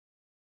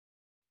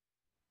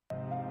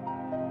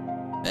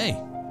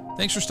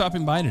Thanks for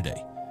stopping by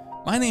today.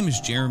 My name is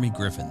Jeremy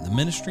Griffin, the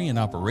Ministry and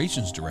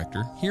Operations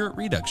Director here at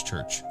Redux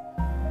Church.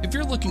 If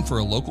you're looking for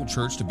a local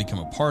church to become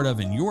a part of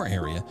in your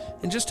area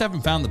and just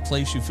haven't found the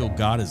place you feel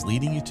God is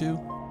leading you to,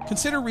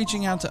 consider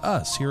reaching out to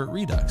us here at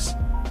Redux.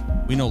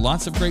 We know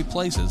lots of great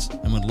places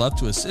and would love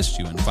to assist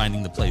you in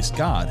finding the place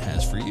God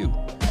has for you.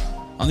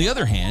 On the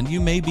other hand,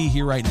 you may be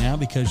here right now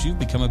because you've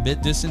become a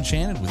bit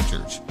disenchanted with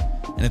church.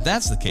 And if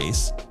that's the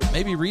case,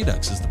 maybe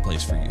Redux is the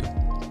place for you.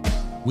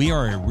 We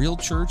are a real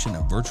church in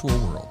a virtual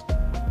world.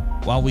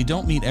 While we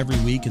don't meet every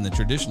week in the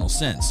traditional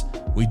sense,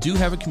 we do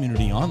have a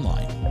community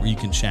online where you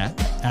can chat,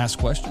 ask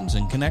questions,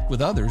 and connect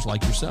with others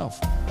like yourself.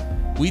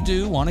 We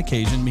do, on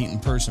occasion, meet in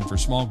person for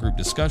small group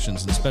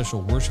discussions and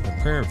special worship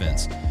and prayer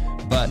events,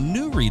 but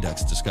new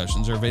Redux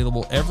discussions are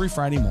available every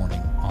Friday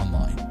morning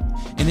online.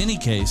 In any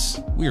case,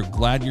 we are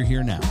glad you're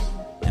here now,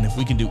 and if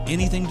we can do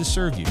anything to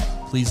serve you,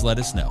 please let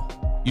us know.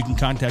 You can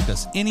contact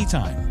us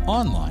anytime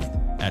online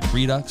at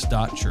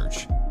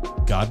redux.church.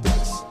 God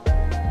bless.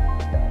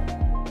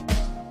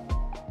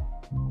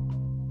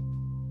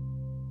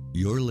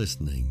 You're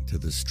listening to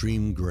the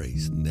Stream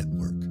Grace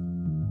Network.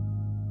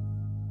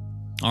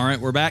 All right,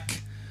 we're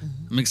back.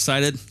 I'm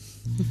excited.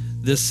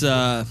 This,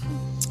 I'll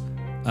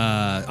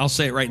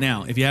say it right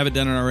now. If you haven't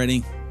done it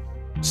already,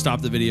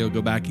 stop the video,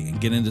 go back and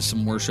get into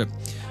some worship.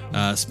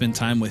 Spend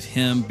time with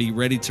Him. Be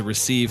ready to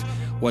receive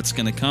what's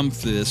going to come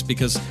through this.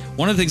 Because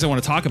one of the things I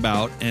want to talk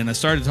about, and I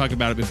started to talk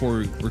about it before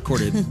we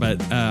recorded,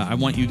 but I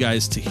want you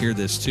guys to hear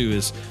this too,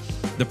 is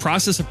the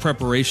process of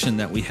preparation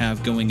that we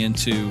have going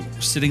into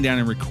sitting down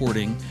and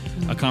recording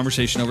a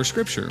conversation over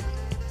Scripture.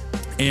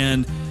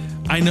 And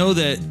I know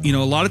that, a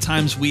lot of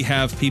times we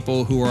have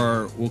people who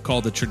are, we'll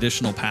call the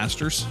traditional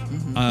pastors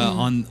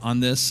on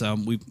this.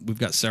 We've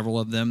got several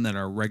of them that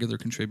are regular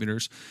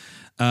contributors.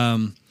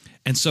 And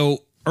so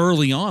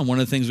early on, one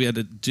of the things we had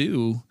to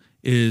do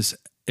is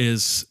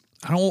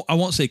I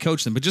won't say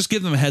coach them, but just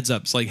give them a heads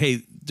up. It's like,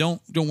 hey,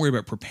 don't worry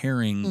about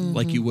preparing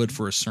like you would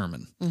for a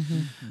sermon.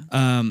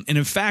 And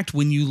in fact,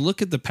 when you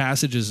look at the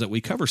passages that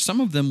we cover,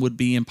 some of them would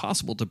be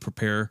impossible to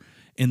prepare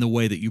in the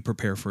way that you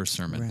prepare for a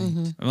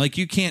sermon. Right. Like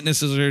you can't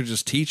necessarily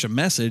just teach a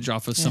message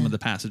off of some of the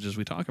passages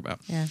we talk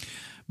about. Yeah.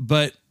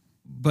 But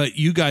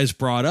you guys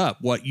brought up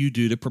what you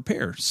do to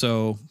prepare.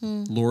 So,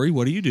 Lori,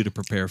 what do you do to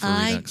prepare for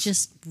Redux? I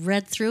just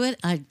read through it.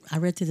 I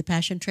read through the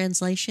Passion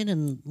Translation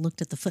and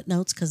looked at the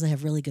footnotes because they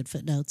have really good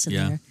footnotes in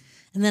there.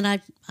 And then I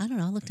don't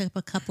know, I looked up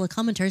a couple of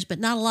commentaries, but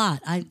not a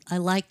lot. I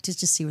like to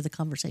just see where the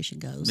conversation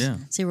goes. Yeah.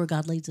 See where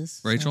God leads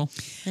us. Rachel?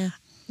 So, yeah.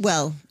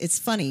 Well, it's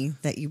funny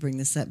that you bring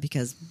this up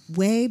because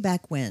way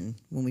back when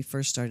we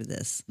first started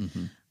this,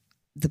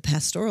 the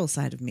pastoral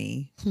side of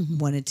me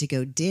wanted to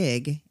go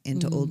dig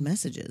into old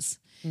messages.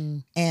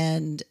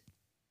 And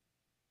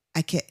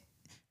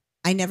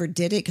I never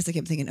did it because I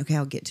kept thinking, okay,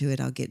 I'll get to it.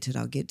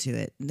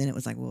 And then it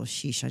was like, well,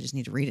 sheesh, I just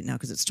need to read it now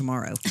because it's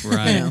tomorrow.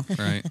 Right,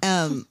 right.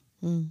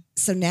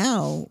 So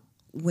now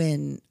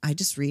when I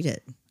just read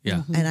it,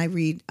 and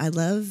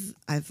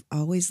I've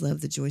always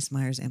loved the Joyce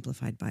Meyer's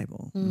Amplified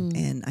Bible.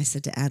 And I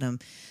said to Adam,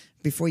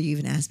 before you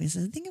even asked me, I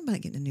said, I'm thinking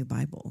about getting a new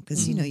Bible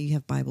because, you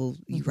have Bible,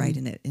 you write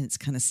in it and it's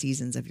kind of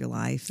seasons of your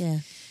life. Yeah.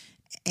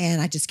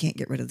 And I just can't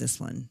get rid of this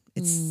one.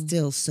 It's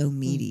still so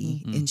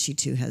meaty. And she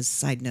too has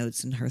side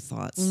notes and her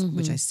thoughts,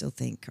 which I still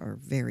think are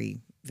very,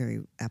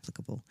 very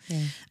applicable.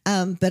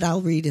 Yeah. But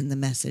I'll read in the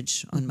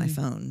message on my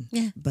phone.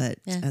 Yeah. But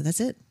that's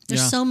it.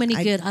 There's so many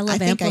good. I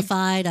love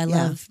Amplified.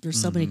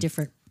 There's so many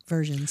different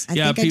versions. I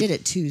think I did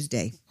it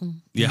Tuesday.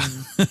 Yeah.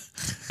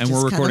 And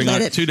we're recording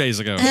on it 2 days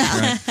ago.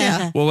 Right?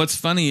 Yeah. Well, what's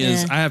funny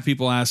is I have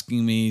people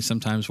asking me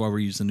sometimes why we're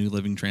using the New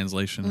Living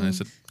Translation. And I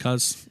said,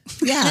 cuz.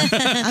 Yeah.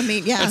 I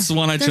mean, that's the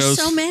one I chose.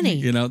 There's so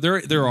many.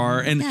 There are.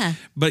 And,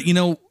 but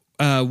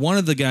one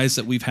of the guys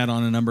that we've had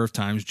on a number of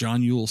times,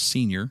 John Ewell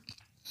Sr.,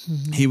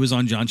 he was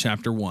on John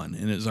chapter 1,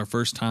 and it was our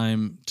first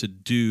time to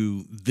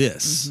do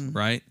this,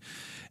 right?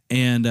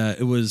 And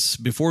it was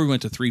before we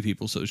went to 3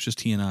 people, so it was just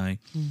he and I.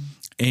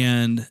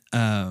 And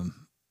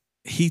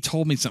he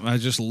told me something I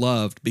just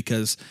loved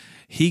because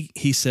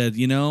he said,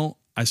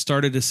 I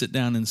started to sit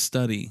down and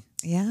study.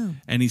 Yeah.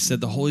 And he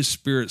said the Holy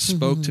Spirit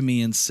spoke to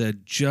me and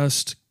said,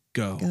 just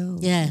go.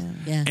 Yeah.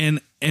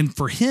 And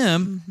for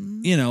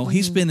him,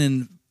 he's been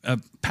in a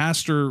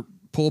pastor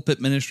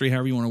pulpit ministry,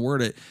 however you want to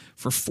word it,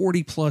 for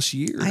 40 plus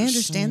years. I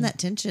understand that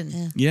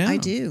tension. Yeah. I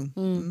do.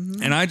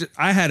 And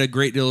I had a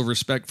great deal of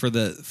respect for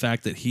the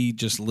fact that he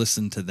just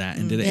listened to that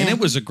and did it. And it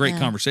was a great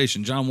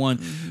conversation. John 1,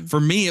 for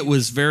me, it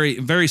was very,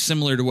 very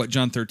similar to what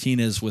John 13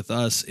 is with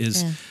us,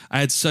 I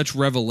had such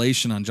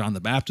revelation on John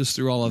the Baptist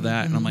through all of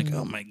that. And I'm like,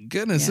 oh my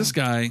goodness, this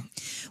guy.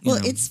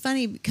 Well, it's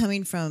funny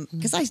coming from,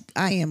 because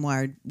I am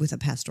wired with a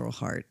pastoral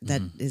heart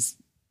that is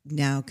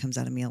now comes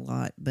out of me a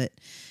lot, but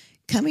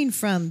coming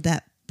from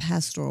that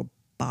pastoral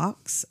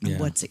box of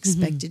what's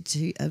expected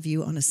of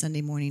you on a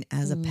Sunday morning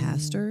as a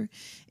pastor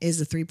is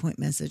a 3-point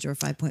message or a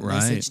 5-point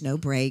message, no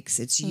breaks.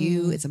 It's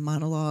you, it's a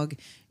monologue.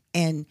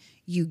 and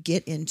you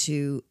get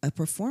into a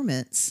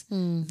performance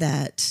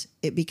that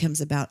it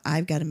becomes about,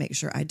 I've got to make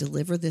sure I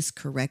deliver this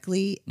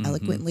correctly,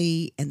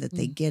 eloquently, and that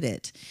they get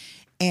it.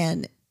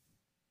 And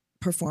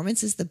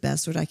performance is the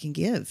best what I can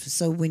give.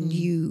 So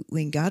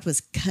when God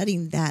was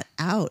cutting that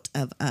out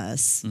of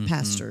us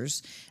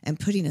pastors and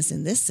putting us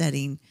in this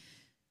setting,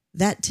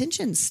 that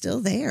tension's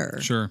still there.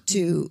 Sure.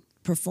 To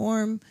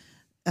perform.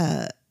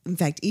 In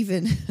fact,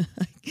 even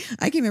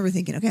I can remember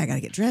thinking, okay, I got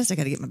to get dressed. I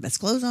got to get my best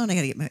clothes on. I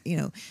got to get my,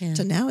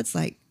 So now it's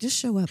like, just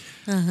show up.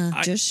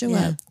 Just show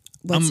up.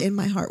 What's in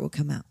my heart will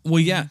come out. Well,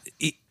 yeah.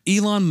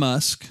 Elon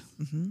Musk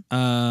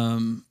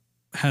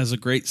has a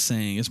great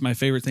saying. It's my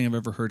favorite thing I've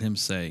ever heard him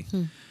say.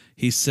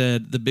 He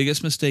said, the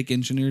biggest mistake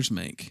engineers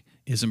make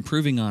is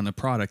improving on a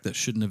product that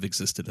shouldn't have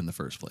existed in the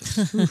first place.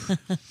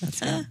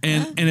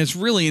 And it's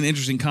really an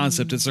interesting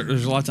concept.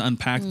 There's a lot to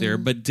unpack there,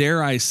 but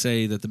dare I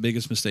say that the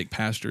biggest mistake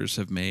pastors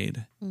have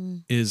made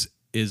is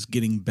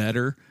getting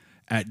better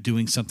at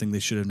doing something they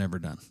should have never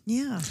done.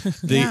 Yeah.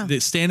 The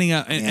standing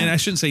up, and I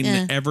shouldn't say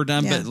ever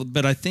done,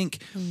 but I think,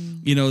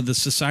 the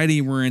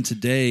society we're in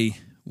today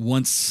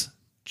wants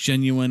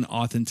genuine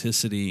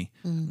authenticity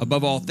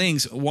above all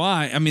things.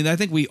 Why? I mean, I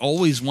think we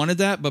always wanted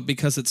that, but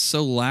because it's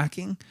so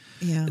lacking,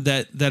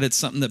 that it's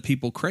something that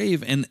people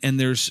crave. And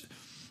there's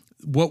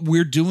what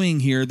we're doing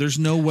here. There's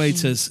no way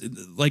to,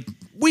 like,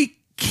 we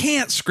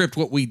can't script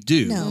what we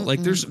do. No. Like,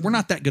 we're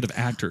not that good of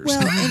actors.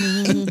 Well,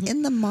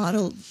 in the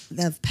model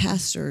of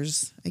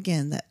pastors,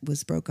 again, that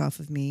was broke off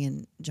of me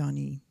and John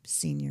Yule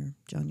Sr.,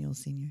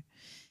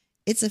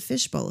 it's a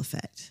fishbowl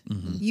effect.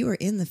 You are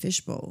in the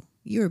fishbowl.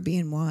 You are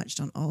being watched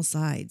on all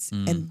sides.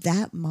 And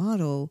that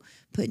model,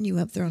 putting you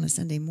up there on a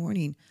Sunday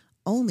morning,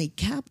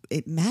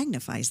 it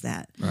magnifies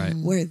that. Right.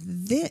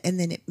 And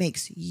then it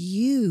makes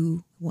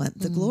you want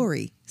the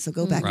glory. So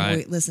go back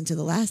and listen to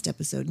the last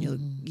episode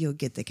and you'll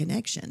get the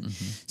connection.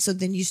 So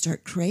then you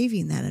start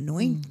craving that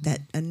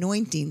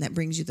anointing that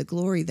brings you the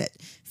glory, that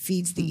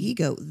feeds the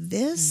ego.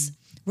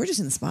 We're just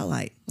in the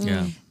spotlight.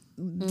 Yeah.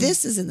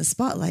 This is in the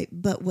spotlight,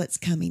 but what's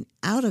coming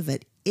out of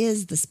it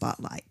is the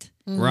spotlight.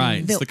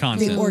 Right. It's the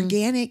content. The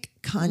organic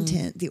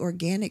content, the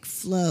organic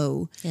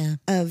flow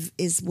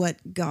is what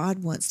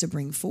God wants to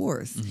bring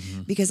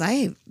forth. Because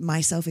I,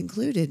 myself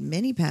included,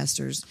 many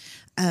pastors,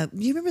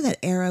 you remember that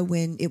era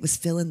when it was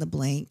fill in the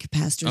blank?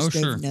 Pastors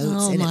gave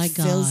notes and it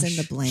fills in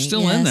the blank.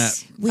 Still in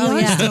that. We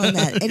are still in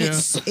that. And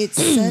it's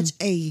such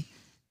a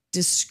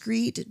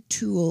discrete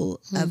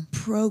tool of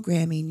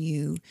programming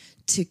you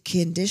to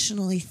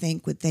conditionally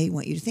think what they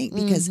want you to think,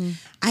 because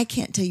I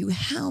can't tell you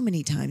how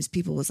many times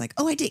people was like,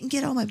 oh, I didn't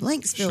get all my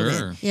blanks filled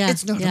in. Yeah.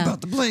 It's not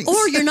about the blanks.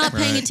 Or you're not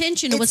paying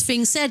attention to what's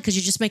being said because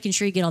you're just making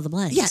sure you get all the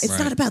blanks. Yeah, it's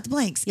not about the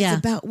blanks. Yeah. It's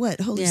about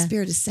what Holy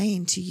Spirit is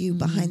saying to you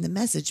behind the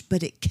message.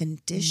 But it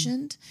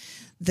conditioned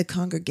the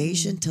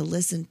congregation to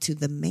listen to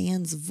the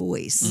man's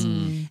voice.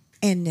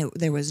 And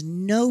there was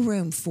no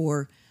room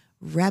for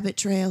rabbit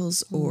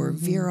trails or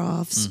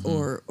veer-offs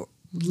or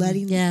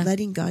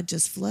letting God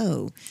just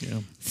flow.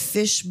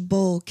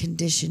 Fishbowl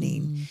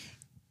conditioning,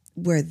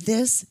 where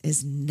this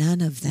is none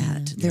of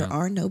that. There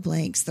are no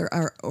blanks. There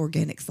are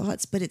organic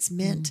thoughts, but it's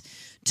meant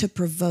to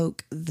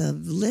provoke the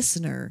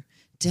listener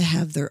to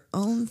have their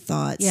own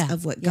thoughts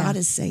of what God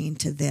is saying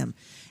to them,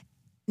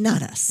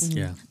 not us.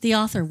 The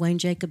author, Wayne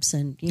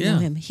Jacobson, you know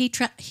him. He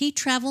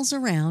travels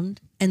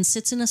around and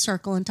sits in a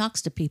circle and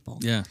talks to people.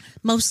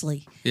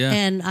 Mostly.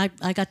 And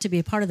I got to be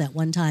a part of that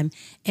one time.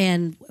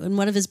 And in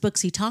one of his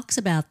books, he talks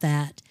about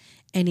that.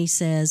 And he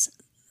says,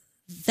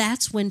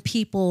 that's when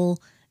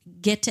people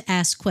get to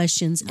ask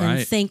questions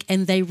and think,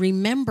 and they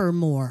remember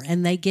more,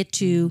 and they get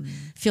to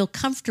feel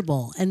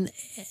comfortable. And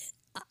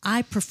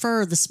I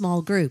prefer the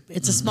small group.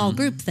 It's a small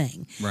group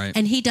thing.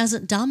 And he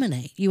doesn't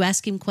dominate. You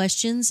ask him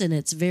questions, and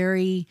it's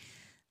very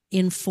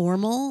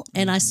informal,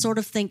 and I sort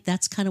of think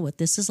that's kind of what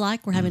this is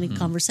like. We're having a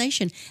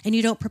conversation, and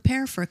you don't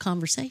prepare for a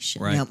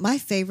conversation. Now, my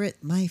favorite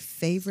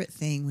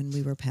thing when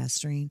we were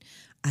pastoring,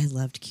 I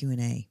loved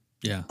Q&A.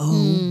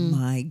 Oh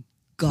my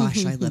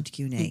gosh, I loved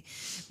Q&A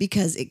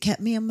because it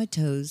kept me on my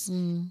toes.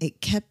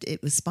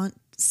 It was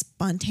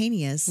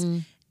spontaneous,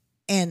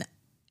 and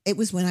it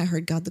was when I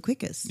heard God the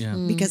quickest.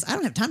 Because I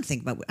don't have time to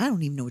think about I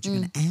don't even know what you're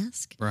going to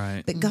ask.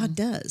 But God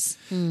does.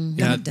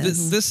 God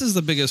does. This is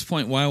the biggest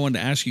point why I wanted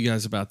to ask you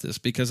guys about this,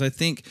 because I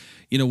think,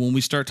 when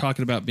we start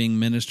talking about being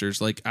ministers,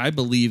 like, I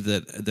believe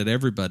that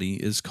everybody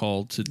is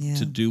called to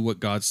do what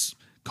God's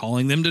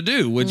calling them to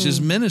do, which is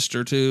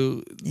minister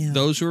to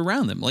those who are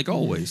around them, like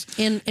always.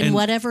 In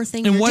whatever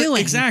thing you're doing.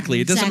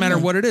 Exactly. It doesn't matter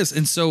what it is.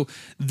 And so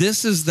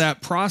this is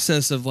that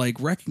process of, like,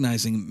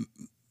 recognizing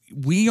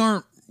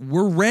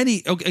we're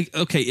ready.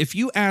 Okay. If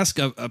you ask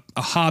a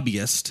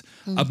hobbyist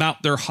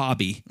about their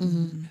hobby,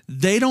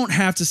 they don't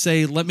have to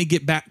say, let me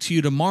get back to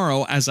you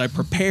tomorrow as I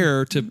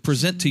prepare to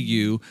present to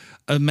you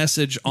a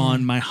message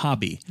on my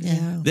hobby.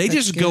 They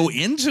just go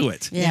into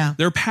it.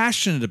 They're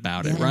passionate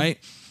about it, right?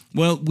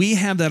 Well, we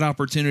have that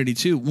opportunity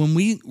too. When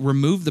we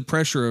remove the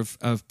pressure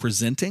of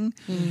presenting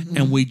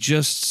and we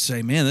just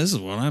say, man, this is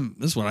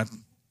what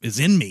is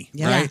in me,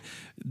 Yeah. right?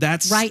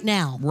 That's Right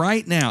now.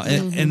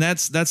 and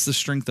that's the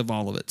strength of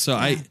all of it. So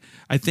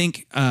I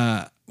think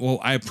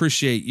I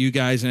appreciate you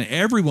guys and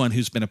everyone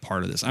who's been a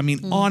part of this. I mean,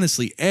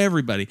 honestly,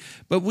 everybody.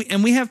 But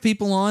we have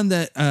people on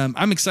that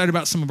I'm excited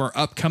about some of our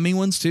upcoming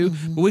ones too.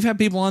 But we've had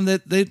people on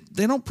that they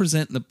don't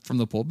present from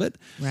the pulpit,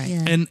 Right.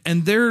 Yeah.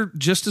 and they're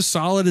just as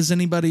solid as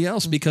anybody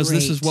else because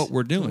this is what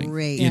we're doing.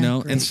 Great. You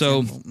know, Great and so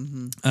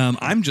example.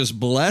 I'm just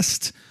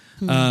blessed.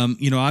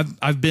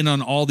 I've been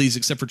on all these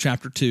except for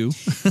chapter 2.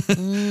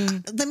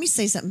 Let me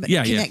say something, but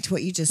Yeah, connect to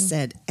what you just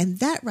said. And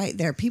that right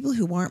there, people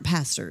who aren't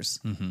pastors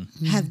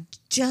have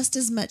just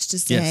as much to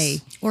say.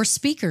 Yes. Or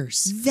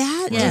speakers.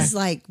 That Yeah. is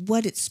like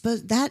what it's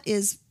supposed. That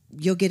is,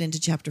 you'll get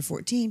into chapter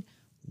 14,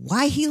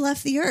 why he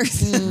left the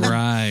earth.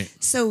 Right.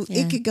 So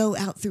it could go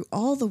out through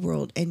all the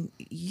world, and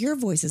your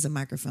voice is a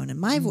microphone, and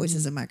my voice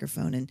is a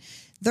microphone, and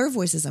their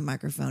voice is a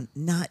microphone,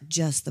 not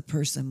just the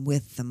person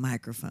with the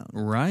microphone.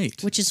 Right.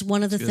 Which is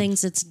one of the things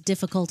that's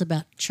difficult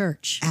about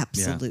church.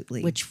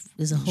 Absolutely. Which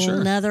is a whole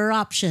Sure. nother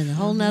option, a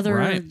whole nother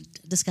Right.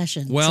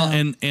 discussion. Well,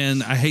 So,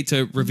 and I hate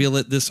to reveal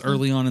it this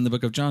early on in the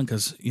book of John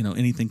because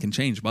anything can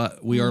change.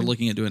 But we are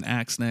looking at doing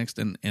Acts next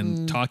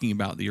and talking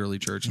about the early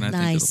church, and I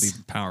think Nice. it'll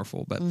be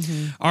powerful. But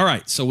all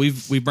right, so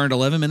we've burned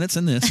 11 minutes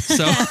in this,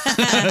 so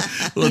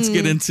let's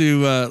get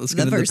into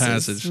the verses.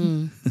 passage.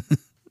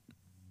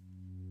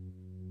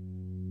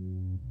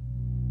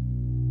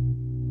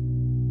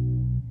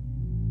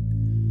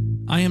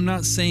 I am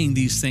not saying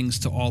these things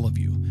to all of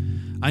you.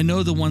 I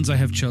know the ones I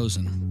have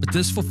chosen, but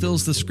this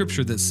fulfills the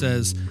scripture that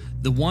says,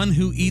 "The one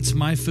who eats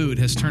my food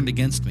has turned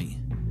against me."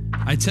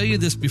 I tell you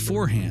this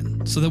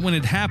beforehand, so that when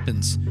it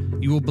happens,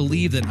 you will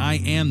believe that I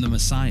am the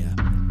Messiah.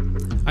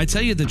 I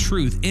tell you the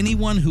truth,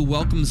 anyone who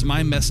welcomes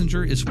my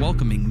messenger is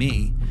welcoming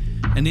me,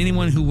 and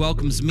anyone who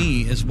welcomes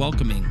me is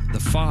welcoming the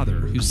Father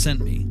who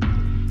sent me.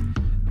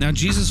 Now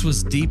Jesus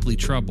was deeply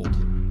troubled,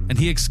 and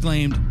he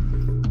exclaimed,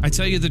 I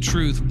tell you the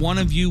truth, one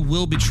of you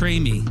will betray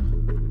me.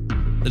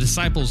 The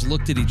disciples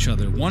looked at each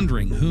other,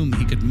 wondering whom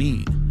he could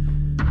mean.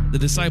 The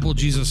disciple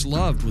Jesus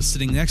loved was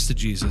sitting next to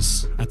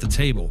Jesus at the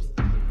table.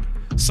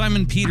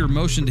 Simon Peter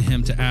motioned to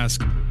him to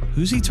ask,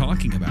 "Who's he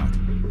talking about?"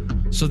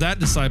 So that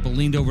disciple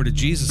leaned over to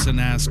Jesus and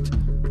asked,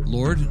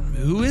 "Lord,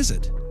 who is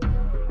it?"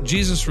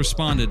 Jesus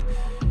responded,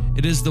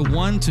 "It is the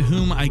one to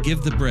whom I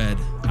give the bread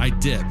I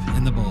dip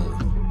in the bowl."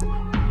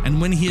 And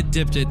when he had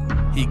dipped it,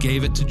 he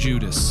gave it to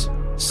Judas,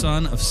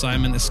 son of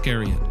Simon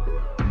Iscariot.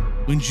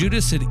 When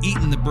Judas had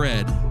eaten the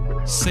bread,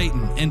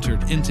 Satan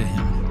entered into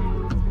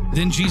him.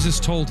 Then Jesus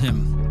told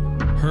him,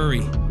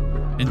 "Hurry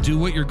and do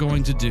what you're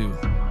going to do."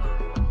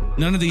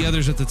 None of the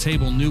others at the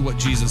table knew what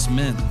Jesus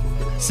meant.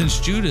 Since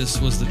Judas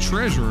was the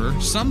treasurer,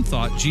 some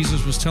thought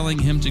Jesus was telling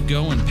him to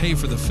go and pay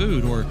for the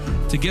food or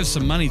to give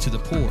some money to the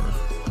poor.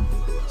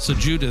 So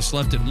Judas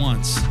left at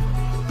once,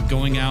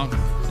 going out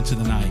into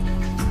the night.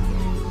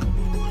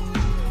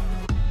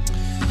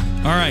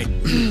 All right,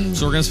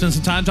 so we're going to spend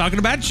some time talking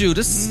about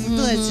Judas,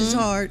 Bless his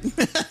heart.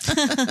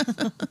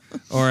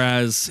 or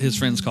as his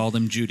friends called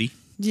him, Judy.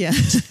 Yeah.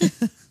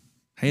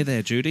 Hey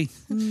there, Judy.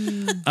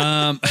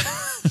 I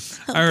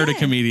heard a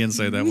comedian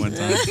say that one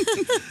time.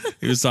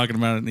 He was talking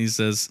about it, and he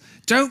says,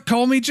 "Don't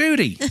call me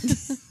Judy.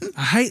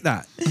 I hate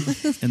that."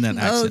 In that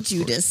accent. Oh, of course.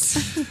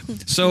 Judas.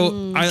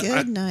 So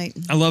Good night.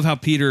 I love how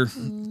Peter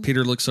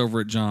looks over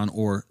at John,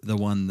 or the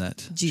one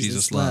that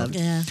Jesus loved.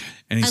 Yeah.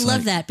 And I he's love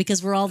like, that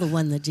because we're all the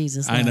one that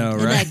Jesus loved. I know,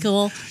 Isn't right? that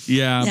cool?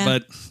 Yeah, Yeah.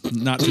 but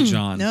not to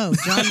John. No,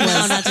 John was.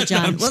 No, not to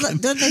John. Well,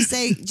 don't they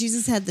say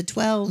Jesus had the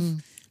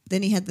 12,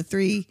 then he had the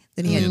 3,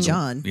 then he had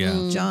John.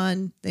 Yeah.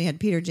 John, then he had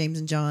Peter, James,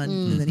 and John,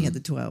 and then he had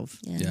the 12.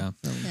 Yeah.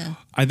 Yeah.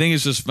 I think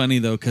it's just funny,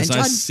 though, because And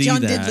I John, see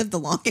John that. did live the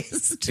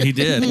longest. He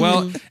did.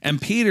 Well, and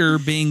Peter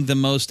being the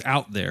most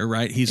out there,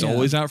 right? He's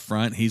always out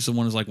front. He's the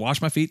one who's like,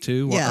 wash my feet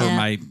too, or Yeah.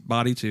 my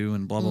body too,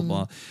 and blah, blah,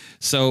 blah.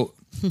 So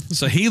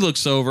he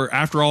looks over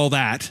after all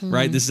that,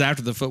 right? This is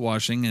after the foot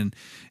washing,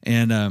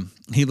 and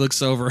he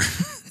looks over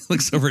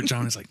at John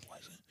and is like,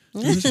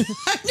 who's he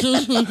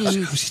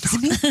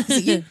talking about?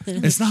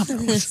 It's not.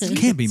 It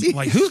can't be me.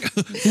 Like which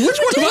one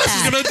of us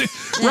is gonna do?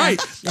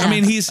 Right. Yeah. I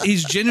mean, he's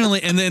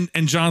genuinely,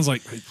 and John's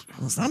like,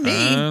 It's not me.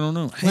 I don't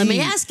know. Let me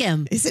Hey, ask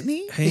him. Is it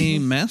me? Hey,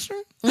 master.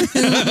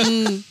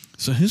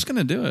 So who's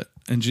gonna do it?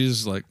 And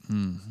Jesus is like,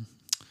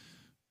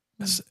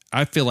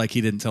 I feel like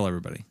he didn't tell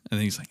everybody, and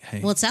then he's like, hey,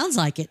 Well, it sounds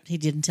like it. He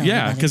didn't tell yeah,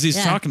 anybody. because he's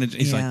talking to.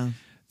 He's Yeah. like,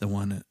 the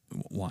one that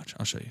watch.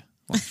 I'll show you.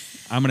 Watch.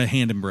 I'm gonna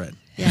hand him bread.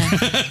 Yeah.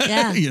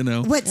 Yeah. You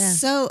know. What's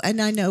so,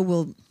 and I know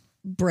we'll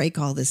break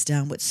all this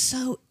down. What's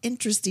so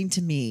interesting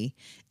to me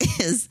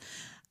is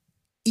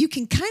you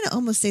can kind of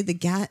almost say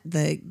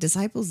the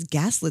disciples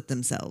gaslit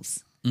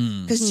themselves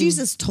because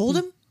Jesus told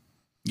them,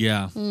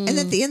 Yeah. and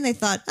at the end they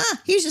thought,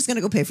 he's just going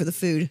to go pay for the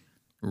food.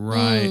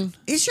 Right.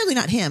 It's surely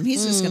not him.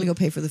 He's just going to go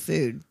pay for the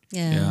food.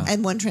 Yeah. Yeah.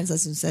 And one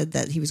translation said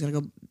that he was going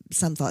to go.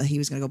 Some thought he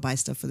was going to go buy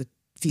stuff for the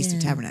Feast of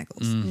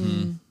Tabernacles.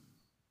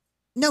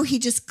 No, he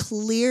just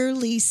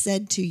clearly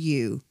said to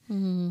you,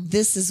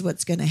 this is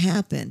what's going to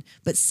happen.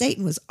 But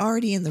Satan was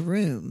already in the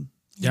room.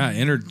 Yeah.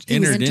 Entered was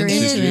into entering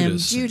into him.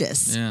 Judas.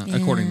 Judas. Yeah.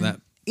 According to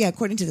that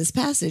according to this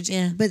passage.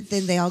 Yeah. But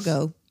then they all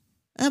go,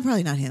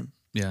 probably not him.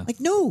 Yeah. Like,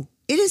 no,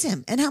 it is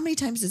him. And how many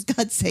times does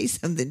God say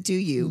something to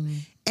you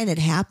and it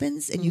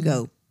happens and you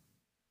go,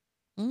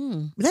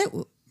 was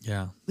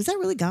that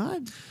really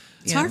God?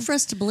 It's hard for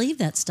us to believe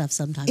that stuff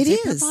sometimes. It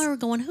is. People are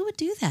going, who would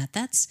do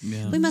that?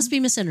 We must be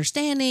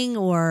misunderstanding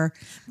or.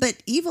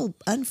 But evil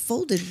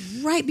unfolded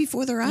right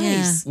before their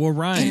eyes. Well,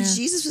 right. And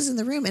Jesus was in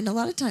the room. And a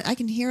lot of times I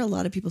can hear a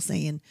lot of people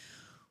saying,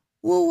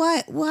 well,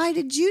 why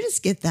did Judas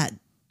get that?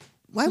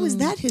 Why was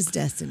that his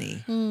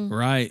destiny?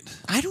 Right.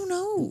 I don't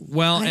know.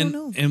 Well, I don't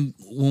know. And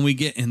when we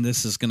get, and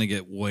this is going to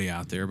get way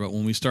out there, but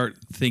when we start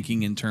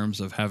thinking in terms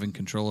of having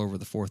control over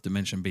the fourth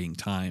dimension being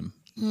time,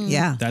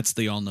 that's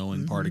the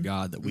all-knowing part of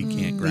God that we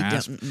can't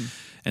grasp.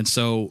 And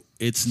so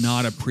it's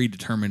not a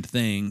predetermined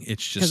thing.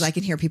 It's just because I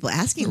can hear people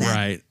asking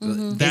that.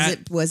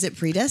 Right. Was it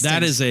predestined?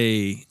 That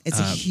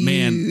is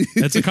man.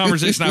 That's a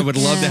conversation I would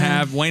love to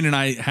have. Wayne and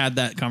I had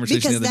that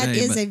conversation because the other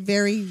day. That is a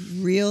very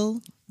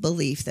real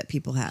belief that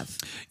people have.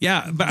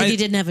 Yeah, but he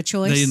didn't have a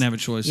choice. They didn't have a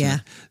choice. Yeah.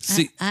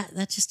 See,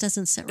 that just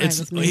doesn't sit right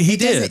with me. He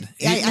did.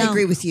 I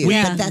agree with you.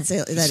 Yeah. But this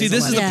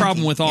is the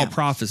problem with all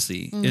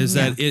prophecy is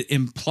that it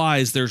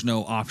implies there's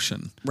no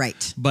option.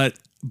 Right. But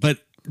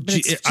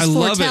it's just I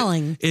love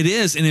foretelling. it. It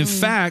is. And in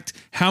fact,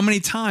 how many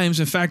times,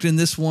 in fact, in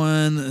this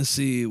one, let's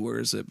see, where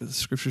is it? The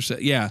scripture said,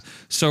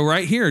 So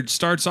right here, it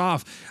starts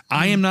off,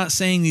 I am not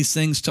saying these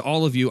things to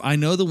all of you. I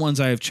know the ones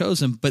I have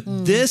chosen, but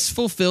this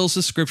fulfills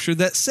the scripture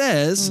that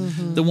says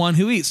the one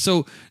who eats.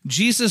 So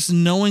Jesus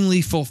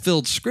knowingly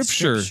fulfilled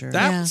scripture.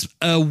 That's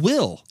a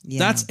will. Yeah.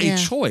 That's a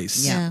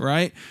choice. Yeah.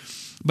 Right.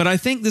 But I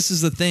think this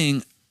is the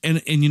thing.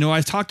 And I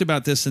talked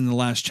about this in the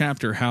last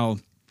chapter, how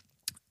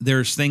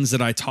there's things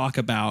that I talk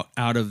about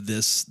out of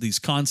these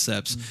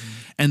concepts.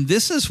 And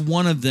this is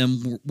one of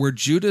them where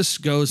Judas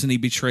goes and he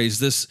betrays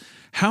this.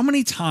 How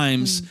many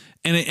times,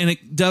 and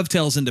it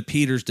dovetails into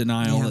Peter's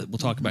denial that we'll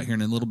talk about here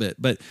in a little bit.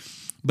 But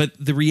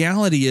the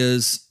reality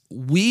is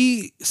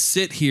we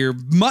sit here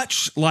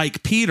much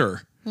like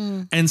Peter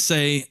and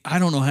say, I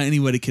don't know how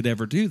anybody could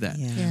ever do that.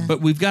 Yeah. But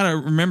we've got to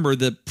remember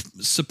the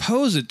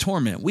supposed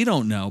torment. We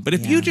don't know. But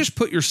if you just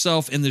put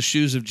yourself in the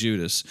shoes of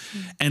Judas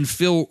and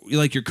feel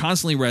like you're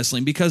constantly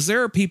wrestling, because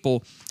there are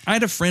people, I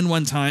had a friend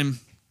one time,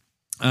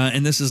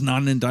 and this is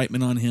not an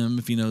indictment on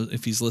him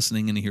if he's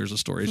listening and he hears a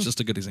story. It's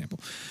just a good example.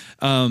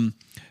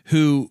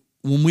 Who,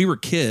 when we were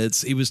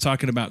kids, he was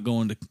talking about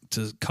going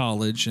to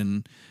college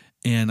and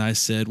I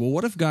said, well,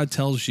 what if God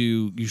tells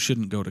you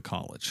shouldn't go to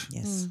college?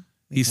 Yes.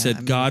 He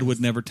said, God would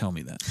never tell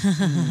me that.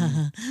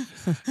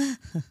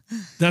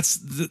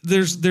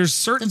 There's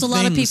certain There's a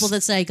lot of things- people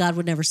that say God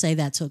would never say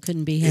that, so it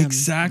couldn't be him.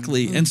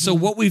 Exactly. And so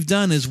what we've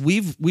done is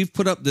we've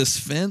put up this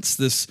fence,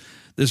 this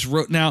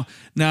road. Now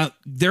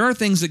there are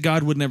things that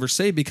God would never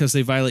say because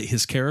they violate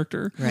his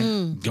character.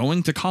 Right.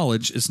 Going to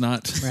college is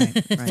not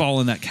Right.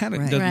 fall in that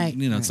category. Right.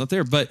 It's not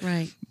there. But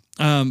Right.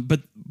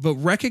 but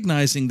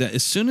recognizing that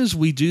as soon as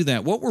we do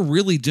that, what we're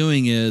really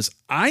doing is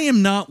I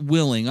am not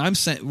willing.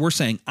 We're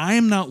saying I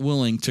am not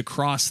willing to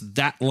cross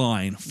that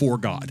line for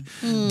God.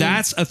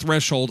 That's a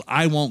threshold.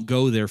 I won't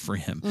go there for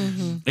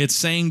him. It's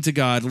saying to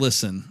God,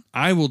 listen,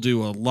 I will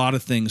do a lot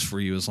of things for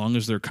you as long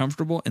as they're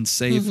comfortable and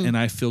safe and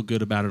I feel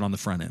good about it on the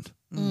front end.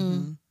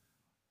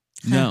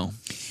 No.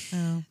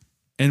 Oh.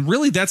 And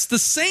really, that's the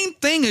same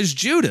thing as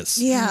Judas.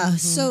 Yeah.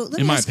 So let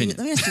In me my ask you, opinion.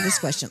 let me ask you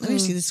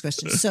this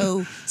question.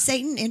 So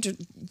Satan entered.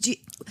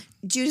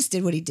 Judas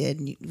did what he did.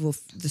 And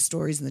the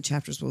stories and the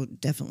chapters will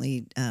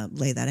definitely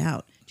lay that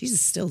out.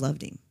 Jesus still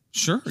loved him.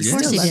 Sure. Of Yeah.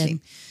 course Still he loved did.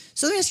 him.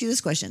 So let me ask you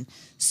this question.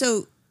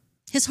 So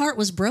His heart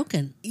was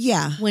broken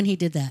yeah, when he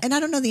did that. and I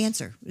don't know the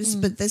answer,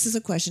 but this is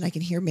a question I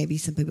can hear maybe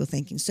some people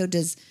thinking. So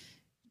does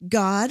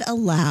God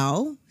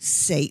allow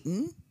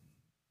Satan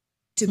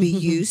to be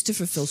used to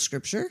fulfill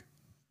Scripture?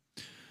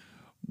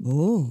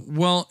 Oh,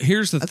 Well,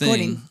 here's the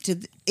according thing.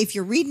 to if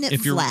you're reading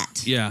it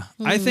flat, Yeah.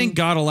 I think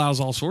God allows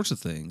all sorts of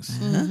things.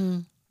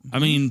 I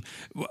mean,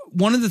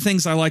 one of the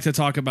things I like to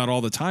talk about all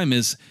the time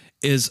is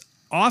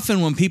often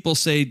when people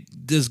say,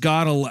 does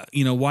God allow,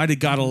 why did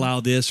God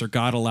allow this or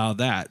God allow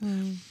that?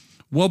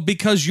 Well,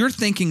 because you're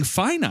thinking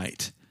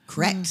finite.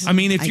 correct. I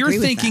mean, if I you're agree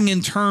with thinking that.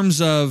 in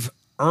terms of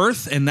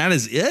earth and that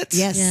is it,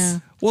 yes, Yeah.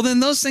 well, then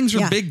those things are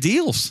Yeah. big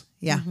deals.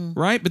 yeah,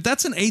 Right? But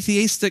that's an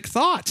atheistic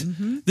thought.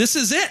 This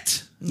is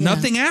it.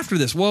 Nothing after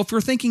this. Well, if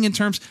we're thinking in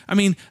terms, I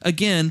mean,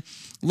 again,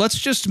 let's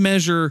just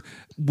measure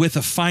with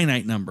a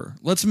finite number.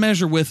 Let's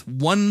measure with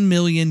 1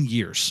 million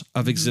years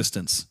of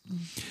existence.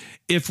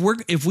 If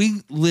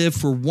we live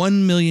for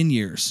 1 million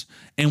years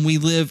and we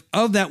live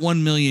of that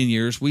 1 million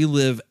years, we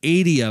live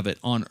 80 of it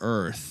on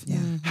earth.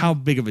 How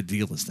big of a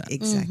deal is that?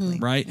 exactly.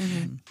 Right?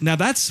 Now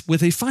that's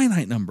with a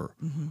finite number.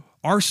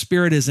 Our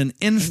spirit is an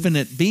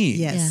infinite being.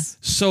 Yes,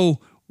 So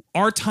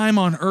our time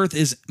on earth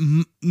is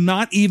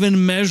not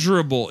even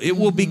measurable. It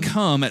will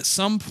become, at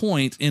some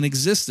point in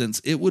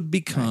existence, it would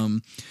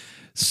become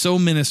so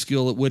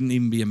minuscule it wouldn't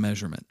even be a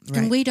measurement.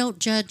 And we don't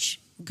judge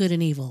good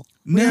and evil.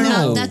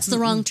 No. That's the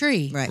wrong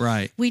tree.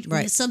 Right.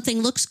 Right.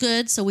 Something looks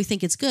good, so we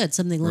think it's good.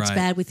 Something looks Right.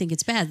 bad, we think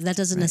it's bad. That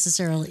doesn't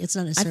necessarily. It's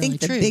not I necessarily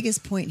think the true.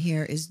 biggest point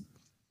here is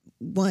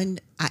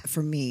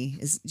for me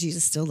is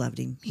Jesus still loved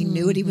him. He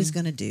knew what he was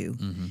going to do.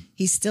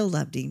 He still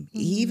loved him.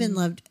 He even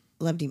loved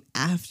him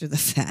after the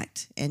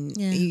fact. And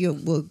they'll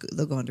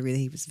go on to read that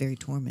he was very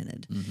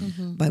tormented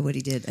by what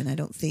he did. And I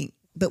don't think,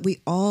 but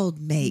we all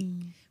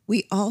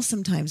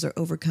sometimes are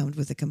overcome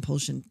with a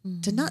compulsion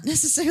to not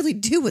necessarily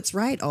do what's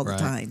right all the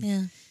time.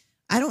 Yeah.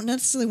 I don't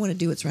necessarily want to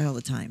do what's right all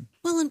the time.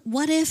 Well, and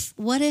what if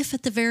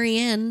at the very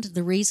end,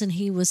 the reason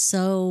he was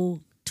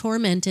so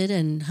tormented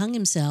and hung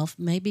himself,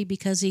 maybe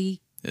because he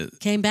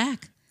came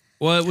back?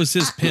 Well, it was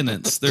his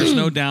penance. There's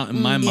no doubt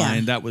in my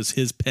mind that was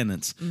his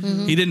penance.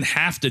 He didn't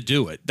have to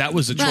do it. That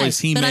was a choice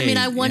he made. But I mean,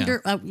 I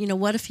wonder,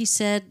 what if he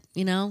said,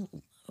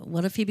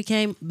 what if he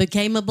became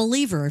a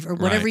believer or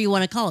whatever you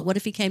want to call it? What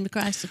if he came to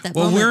Christ at that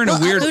moment? Well, we're in a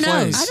weird who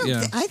knows?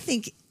 place. I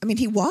think,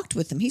 he walked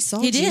with him. He saw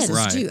He did. Jesus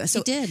Right. too. So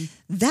He did.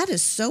 That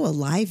is so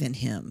alive in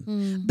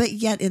him. But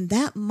yet in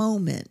that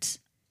moment,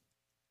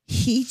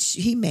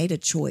 he made a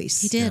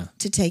choice. He did.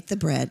 To take the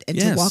bread and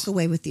Yes. to walk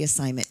away with the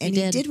assignment. And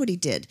he did. did what he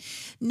did.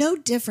 No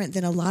different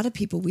than a lot of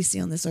people we see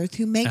on this earth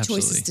who make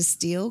Absolutely. choices to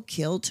steal,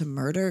 kill, to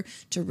murder,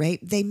 to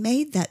rape. They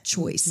made that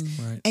choice.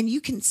 Right. And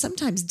you can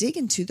sometimes dig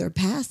into their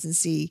past and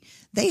see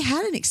they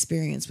had an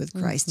experience with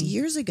Christ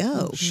years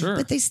ago. Sure.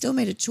 But they still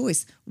made a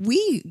choice.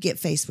 We get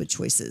faced with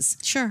choices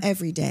Sure.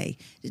 every day.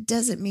 It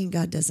doesn't mean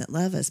God doesn't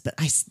love us, but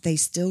they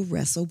still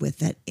wrestle with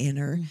that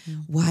inner,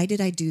 why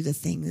did I do the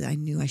thing that I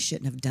knew I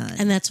shouldn't have done?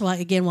 And that's why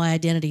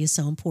identity is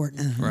so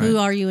important. Right. Who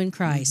are you in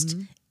Christ?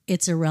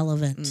 It's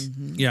irrelevant.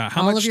 Yeah.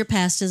 How All much? of your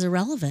past is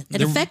irrelevant.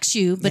 It affects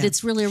you, but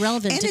it's really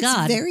irrelevant and to it's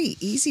God. very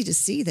easy to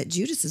see that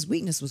Judas's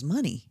weakness was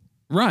money.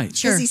 Right.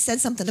 Sure. Because he said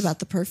something about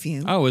the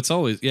perfume. Oh, it's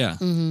always, yeah.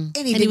 And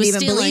he he didn't was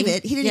even stealing. believe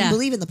it. He didn't Yeah. even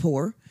believe in the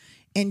poor.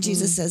 And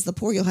Jesus says, the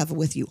poor you'll have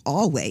with you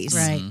always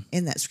Right.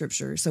 in that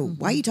scripture. So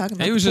why are you talking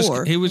about He was the just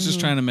poor? he was just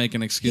trying to make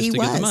an excuse He to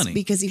was get the money.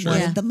 because he Sure.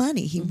 wanted Yeah. the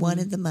money. He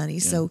wanted the money.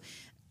 So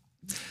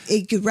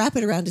it could wrap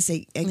it around to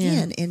say,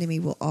 again, enemy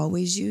will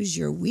always use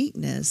your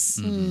weakness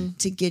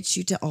to get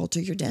you to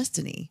alter your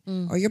destiny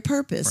or your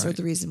purpose or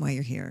the reason why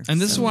you're here. And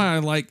this is why I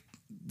like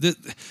that.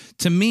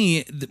 To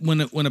me,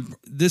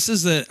 this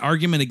is an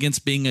argument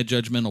against being a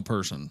judgmental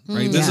person,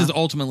 right? This Yeah. is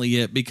ultimately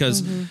it,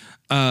 because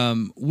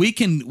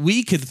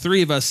we could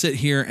three of us sit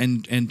here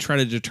and try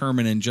to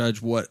determine and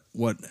judge what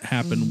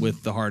happened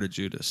with the heart of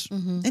Judas.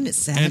 And it's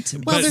sad to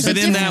me. Well, But there's a in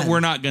that, difference. we're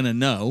not going to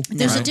know.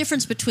 There's a right?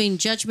 difference between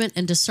judgment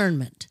and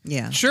discernment.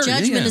 Yeah. Sure.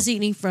 Judgment yeah. is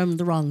eating from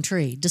the wrong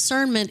tree.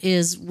 Discernment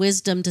is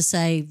wisdom to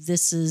say,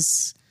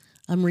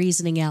 I'm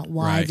reasoning out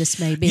why Right. this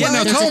may be. Yeah,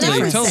 no, There's a totally,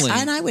 difference. totally.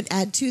 And I would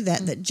add to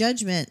that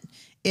judgment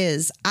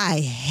is, I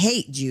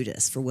hate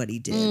Judas for what he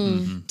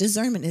did.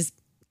 Discernment is,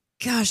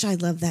 gosh, I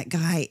love that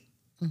guy.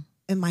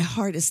 And my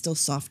heart is still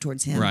soft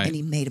towards him, Right. and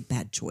he made a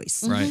bad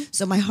choice. Right.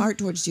 So my heart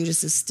towards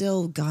Judas is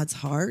still God's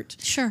heart.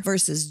 Sure.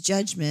 Versus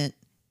judgment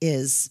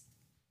is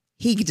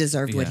he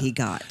deserved what Yeah. he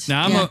got.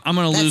 Now Yeah. I'm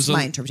going to That's lose.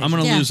 my I'm interpretation.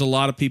 going to Yeah. lose a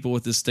lot of people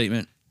with this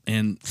statement,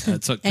 and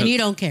And you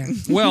don't care.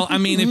 Well, I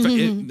mean,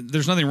 if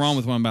there's nothing wrong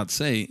with what I'm about to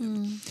say.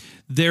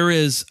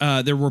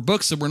 There were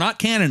books that were not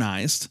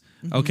canonized.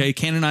 Okay,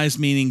 canonized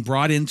meaning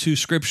brought into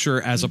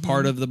Scripture as a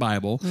part of the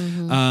Bible.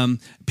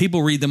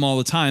 People read them all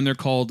the time. They're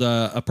called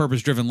 "A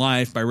Purpose-Driven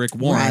Life" by Rick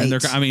Warren.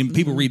 Right.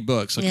 People read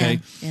books. Okay,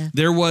 Yeah.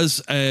 there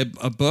was a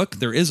book.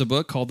 There is a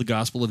book called "The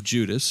Gospel of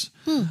Judas."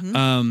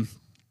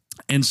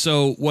 And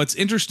so what's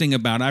interesting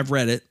about, I've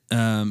read it.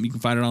 You can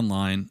find it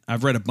online.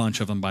 I've read a bunch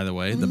of them, by the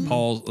way.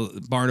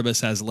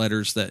 Barnabas has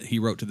letters that he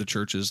wrote to the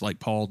churches like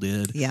Paul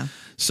did. Yeah.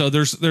 So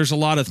there's a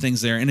lot of things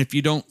there. And if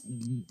you don't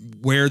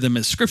wear them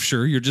as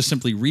scripture, you're just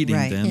simply reading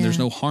Right. them. Yeah. There's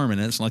no harm in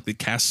it. It's not like they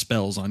cast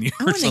spells on you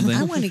I or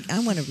something.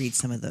 want to read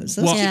some of those.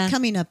 Those Well- keep Yeah.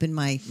 coming up in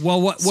my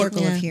What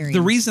circle Yeah. of hearing.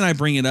 the reason I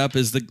bring it up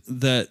is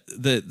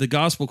the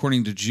gospel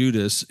according to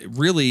Judas,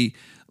 really,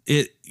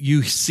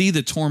 you see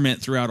the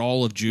torment throughout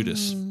all of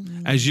Judas.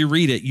 As you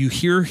read it, you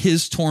hear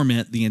his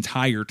torment the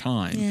entire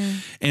time.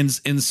 Yeah.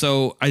 And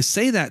so I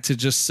say that to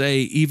just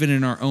say, even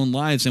in our own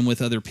lives and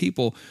with other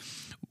people,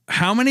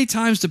 how many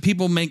times do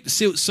people make,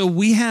 so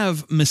we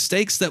have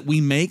mistakes that we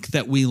make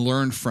that we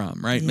learn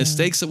from, right?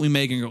 Mistakes that we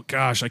make and go,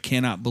 gosh, I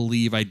cannot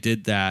believe I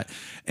did that.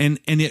 And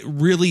it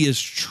really is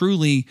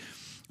truly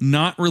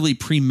not really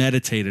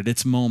premeditated.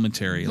 It's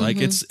momentary. Like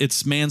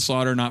it's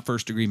manslaughter, not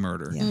first degree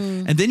murder.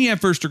 And then you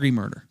have first degree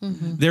murder.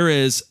 There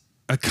is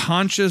a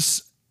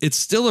conscious, it's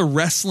still a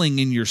wrestling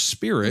in your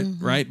spirit,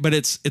 right? But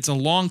it's a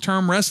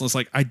long-term wrestle. It's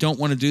like, I don't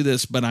want to do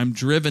this, but I'm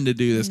driven to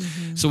do this.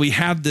 So we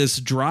have this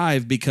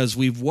drive because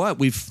we've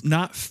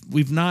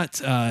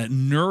not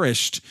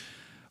nourished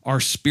our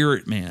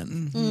spirit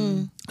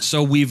man.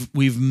 So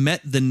we've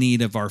met the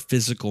need of our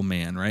physical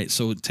man, right?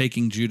 So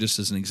taking Judas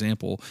as an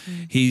example,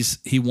 he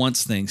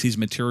wants things. He's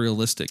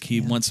materialistic. He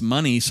wants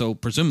money. So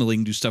presumably he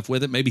can do stuff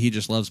with it. Maybe he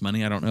just loves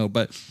money. I don't know.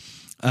 But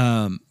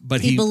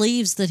But he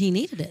believes that he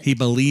needed it. He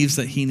believes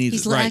that he needs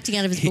He's it. Right. acting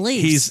out of his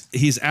beliefs.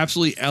 He's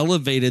absolutely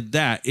elevated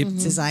that.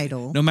 It's his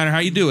idol. No matter how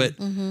you do it,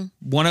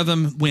 one of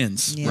them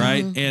wins,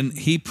 right? And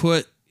he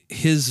put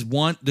his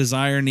want,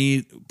 desire,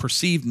 need,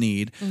 perceived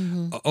need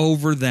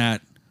over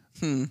that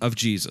of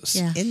Jesus.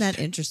 Yeah. Isn't that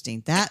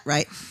interesting? That,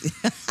 right?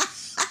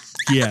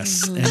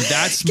 Yes. And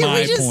that's Can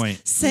my we just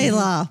point.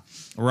 Selah.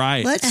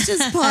 Right. Let's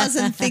just pause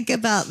and think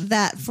about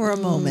that for a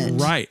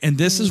moment. Right. And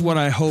this is what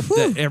I hope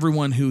that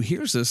everyone who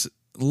hears this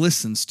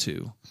listens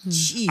to.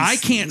 Jeez, I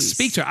can't Louise.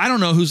 speak to it. I don't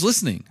know who's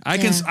listening.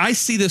 I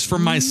see this for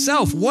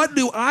myself. What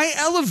do I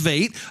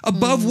elevate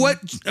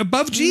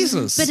above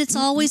Jesus? But it's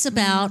always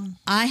about,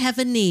 I have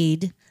a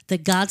need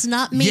that God's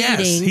not meeting.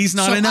 Yes, he's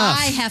not so enough.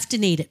 I have to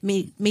need it,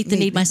 meet the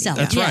need myself.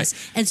 That's yes.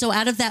 right. And so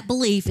out of that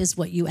belief is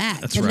what you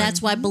act. That's and right.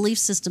 that's why belief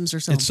systems are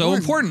so It's so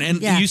important.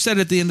 And you said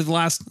at the end of the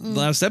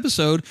last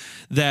episode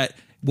that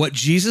what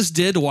Jesus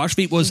did to wash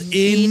feet was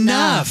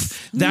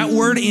enough. That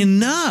word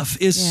enough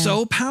is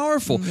so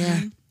powerful.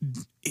 Yeah.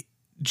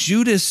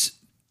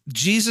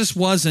 Jesus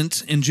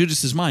wasn't, in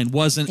Judas's mind,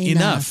 wasn't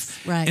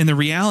enough. Right. And the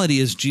reality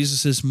is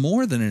Jesus is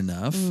more than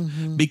enough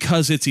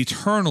because it's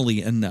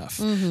eternally enough.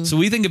 So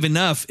we think of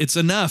enough, it's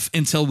enough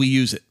until we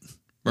use it,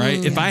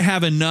 right? If I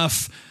have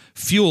enough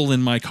fuel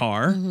in my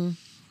car,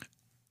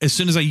 as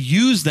soon as I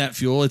use that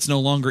fuel, it's no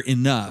longer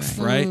enough,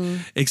 right?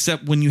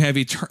 Except when you have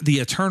the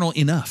eternal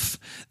enough.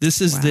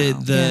 This is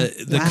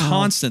the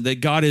constant that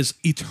God is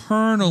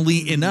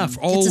eternally enough,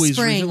 always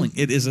revealing.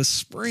 It is a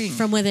spring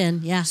from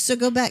within. Yeah. So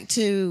go back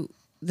to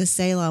the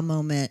Selah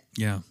moment.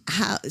 Yeah.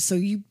 So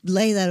you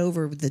lay that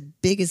over the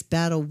biggest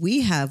battle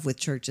we have with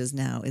churches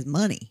now is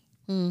money.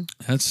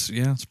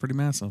 It's pretty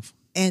massive.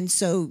 And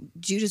so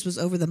Judas was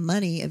over the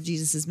money of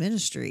Jesus's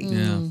ministry.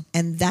 Yeah.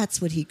 And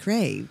that's what he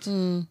craved.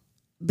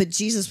 But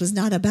Jesus was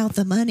not about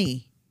the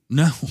money.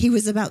 No. He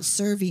was about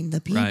serving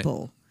the people.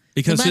 Right.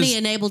 Because the money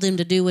enabled him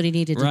to do what he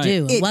needed to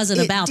do. It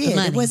wasn't about the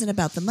money. It wasn't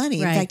about the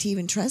money. Right. In fact, he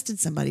even trusted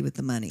somebody with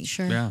the money.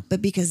 Sure. Yeah.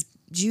 But because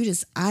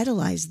Judas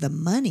idolized the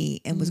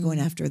money and was going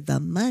after the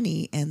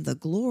money and the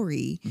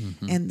glory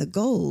and the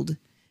gold,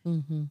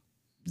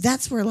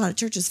 that's where a lot of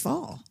churches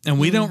fall. And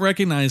we don't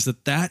recognize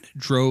that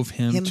drove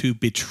him to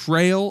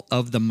betrayal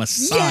of the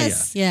Messiah.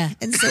 Yes. Yeah.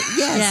 And so,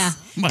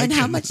 yes. My and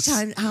how goodness.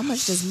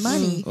 much does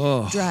money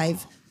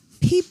drive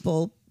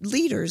people,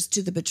 leaders,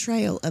 to the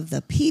betrayal of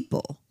the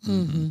people?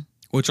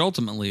 Which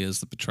ultimately is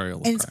the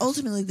betrayal of And it's Christ.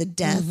 ultimately the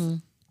death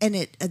and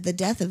the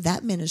death of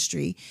that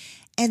ministry.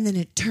 And then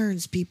it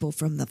turns people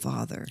from the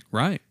Father.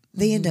 Right.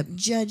 They end up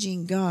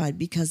judging God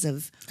because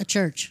of A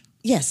church.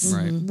 yes,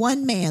 Right.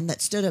 one man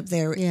that stood up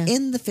there Yeah.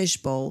 in the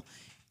fishbowl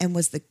and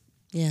was the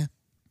Yeah.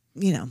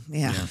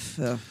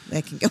 So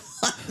that can go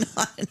on and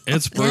on.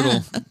 It's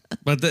brutal.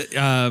 But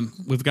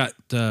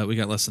we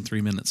got less than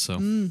 3 minutes,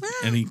 so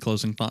any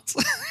closing thoughts?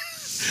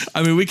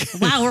 I mean, we can,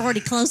 Wow, we're already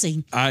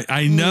closing.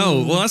 I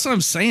know. Well, that's what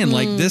I'm saying.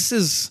 Like this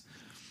is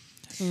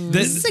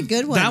a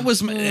good one. That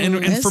was and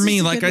This for me,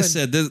 is a like good I one.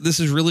 said, this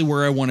is really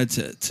where I wanted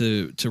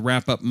to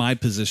wrap up my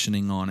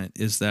positioning on it.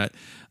 Is that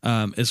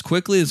as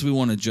quickly as we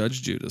want to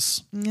judge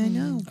Judas, I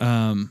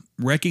know.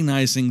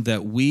 recognizing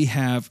that we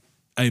have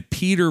a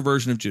Peter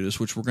version of Judas,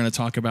 which we're going to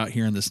talk about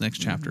here in this next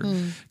chapter,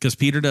 because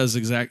Peter does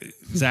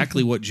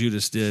exactly what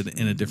Judas did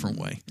in a different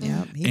way.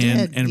 Yeah, he and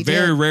did. and He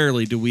very did.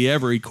 rarely do we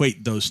ever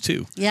equate those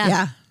two. Yeah.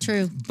 Yeah.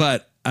 True.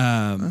 But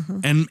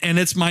and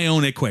it's my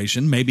own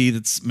equation. Maybe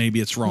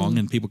it's wrong,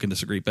 and people can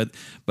disagree. But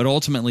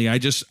ultimately, I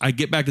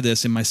get back to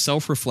this in my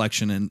self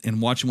reflection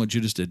and watching what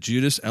Judas did.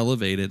 Judas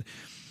elevated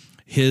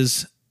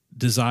his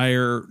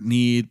desire,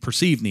 need,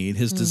 perceived need,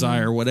 his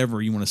desire,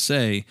 whatever you want to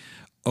say,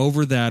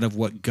 over that of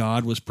what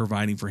God was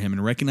providing for him,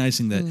 and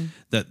recognizing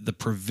that the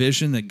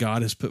provision that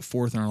God has put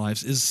forth in our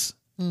lives is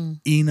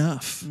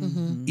enough,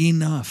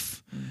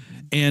 enough,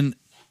 and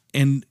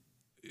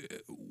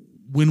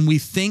when we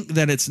think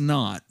that it's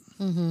not,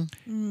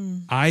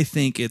 I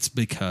think it's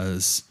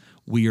because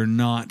we are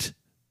not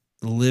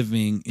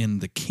living in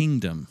the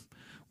kingdom.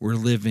 We're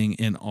living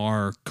in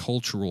our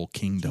cultural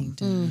kingdom.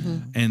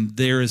 And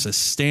there is a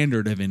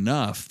standard of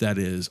enough that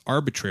is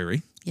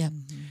arbitrary. Yeah.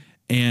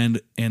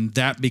 And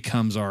that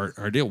becomes our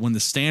deal. When the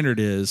standard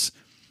is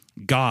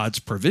God's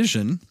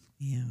provision,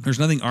 there's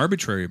nothing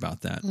arbitrary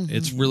about that.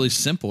 It's really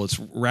simple. It's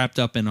wrapped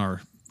up in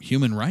our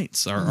human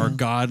rights, our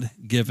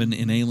God-given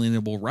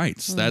inalienable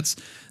rights.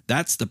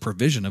 That's the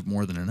provision of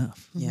more than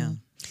enough. Yeah.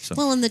 So,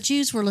 Well, and the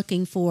Jews were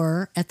looking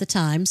for, at the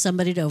time,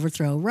 somebody to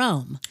overthrow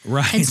Rome.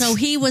 right. And so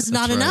he was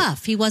not That's right.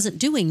 enough. He wasn't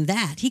doing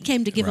that. He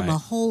came to give them Right. a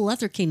whole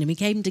other kingdom. He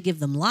came to give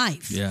them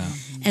life. Yeah,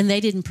 And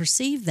they didn't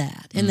perceive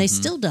that. And they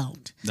still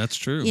don't. that's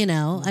true. You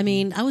know, I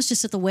mean, I was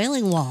just at the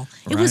Wailing Wall.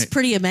 It was Right.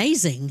 pretty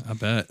amazing. I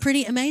bet.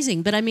 Pretty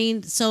amazing. But I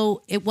mean,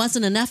 so it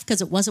wasn't enough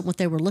because it wasn't what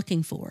they were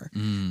looking for.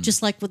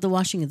 Just like with the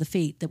washing of the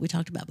feet that we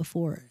talked about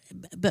before.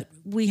 But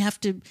we have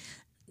to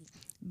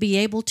be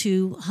able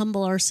to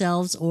humble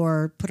ourselves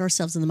or put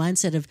ourselves in the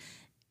mindset of,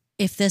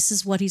 if this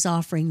is what he's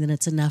offering, then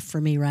it's enough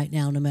for me right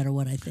now, no matter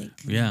what I think.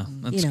 Yeah,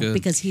 that's good.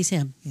 Because he's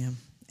him. Yeah.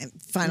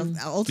 And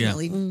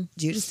ultimately,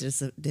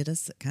 Judas did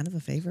us kind of a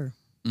favor.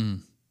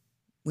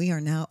 We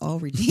are now all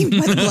redeemed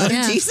by the blood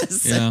of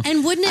Jesus. Yeah.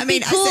 And wouldn't it be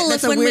cool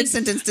that's if a when weird we,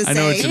 sentence to say. I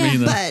know what you mean,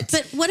 though.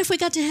 but what if we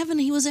got to heaven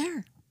and he was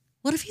there?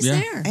 What if he's Yeah.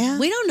 there? Yeah.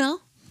 We don't know.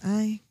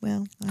 I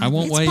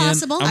won't It's weigh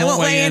possible. in. I won't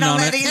weigh in on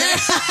that it.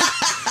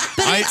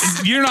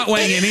 either. You're not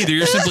weighing in either.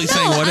 You're simply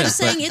saying what I'm if.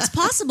 saying it's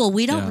possible.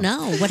 We don't Yeah.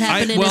 know what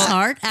happened in his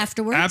heart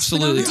afterwards.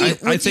 Absolutely. We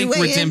don't know. I think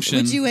redemption.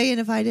 Would you weigh in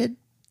if I did?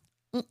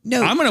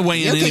 No, I'm going to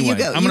weigh in Okay, anyway. you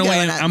go. I'm going to You go,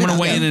 weigh in. and I'm going to then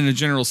weigh I'll in go. in a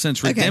general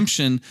sense.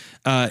 Redemption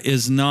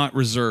is not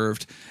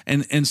reserved,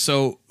 and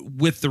so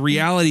with the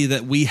reality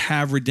that we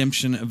have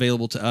redemption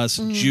available to us,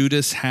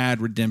 Judas had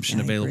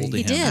redemption available to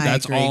He him. did.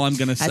 That's all I'm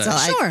going to say. That's all.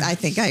 Sure. I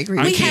think I agree.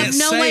 I We with you. can't have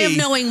no way of say-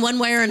 knowing one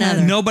way or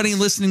another. Nobody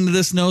listening to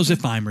this knows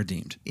if I'm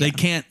redeemed. They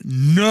can't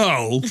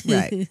know,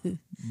 Right.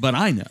 but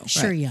I know.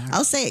 Sure you are.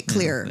 I'll say it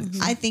clearer.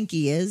 I think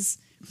he is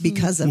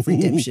because of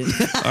redemption.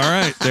 All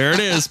right, there it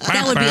is.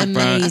 That would be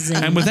amazing.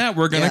 And with that,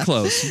 we're going to Yeah.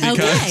 close. Because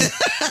Okay.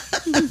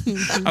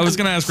 I was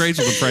going to ask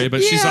Rachel to pray,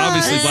 but she's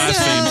obviously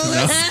blasphemed.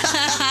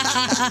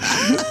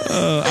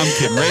 No. I'm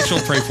kidding. Rachel,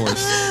 pray for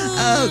us.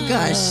 Oh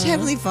gosh,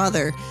 Heavenly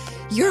Father,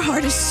 your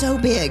heart is so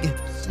big.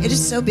 It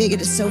is so big,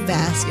 it is so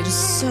vast, it is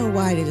so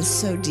wide, it is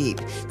so deep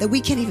that we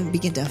can't even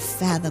begin to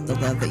fathom the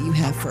love that you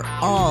have for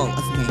all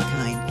of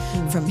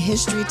mankind from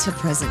history to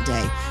present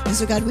day. And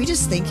so God, we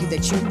just thank you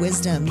that your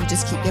wisdom, you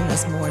just keep giving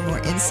us more and more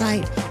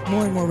insight,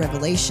 more and more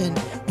revelation,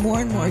 more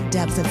and more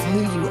depth of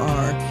who you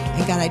are.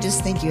 And God, I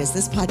just thank you as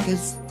this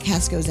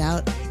podcast goes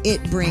out,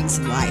 it brings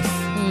life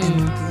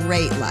and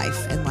great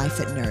life and life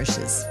that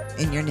nourishes.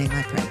 In your name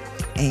I pray.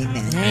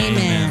 Amen.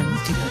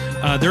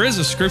 Amen. There is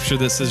a scripture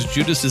that says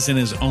Judas is in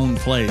his own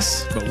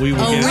place, but we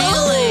will Oh, get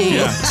really?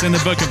 Yeah, it's in the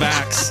book of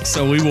Acts,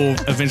 so we will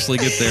eventually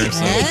get there.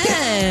 So.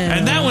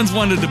 And that one's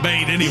one to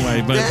debate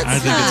anyway, but I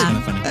think it's kind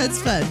of funny.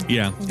 That's fun.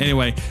 Yeah.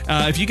 Anyway,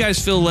 if you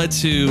guys feel led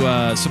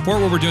to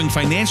support what we're doing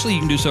financially, you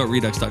can do so at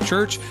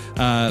redux.church.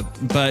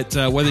 But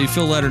whether you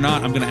feel led or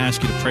not, I'm going to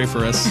ask you to pray for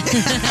us.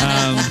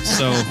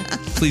 So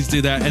please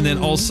do that. And then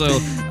also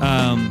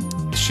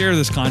share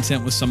this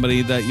content with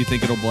somebody that you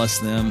think it'll bless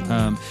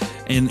them.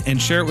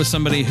 And share it with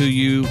somebody who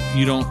you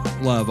don't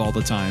love all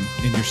the time.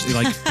 And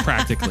you're like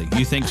practically,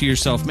 you think to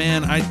yourself,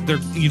 man,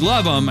 you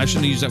love them. I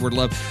shouldn't use that word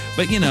love,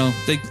 but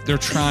they're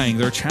trying.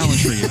 They're a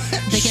challenge for you.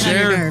 They get on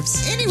your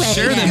nerves. Anyway,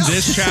 Share them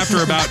this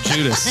chapter about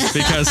Judas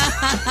because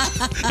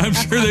I'm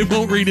sure they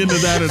won't read into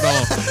that at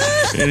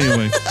all.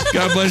 Anyway,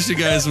 God bless you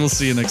guys. We'll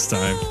see you next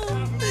time.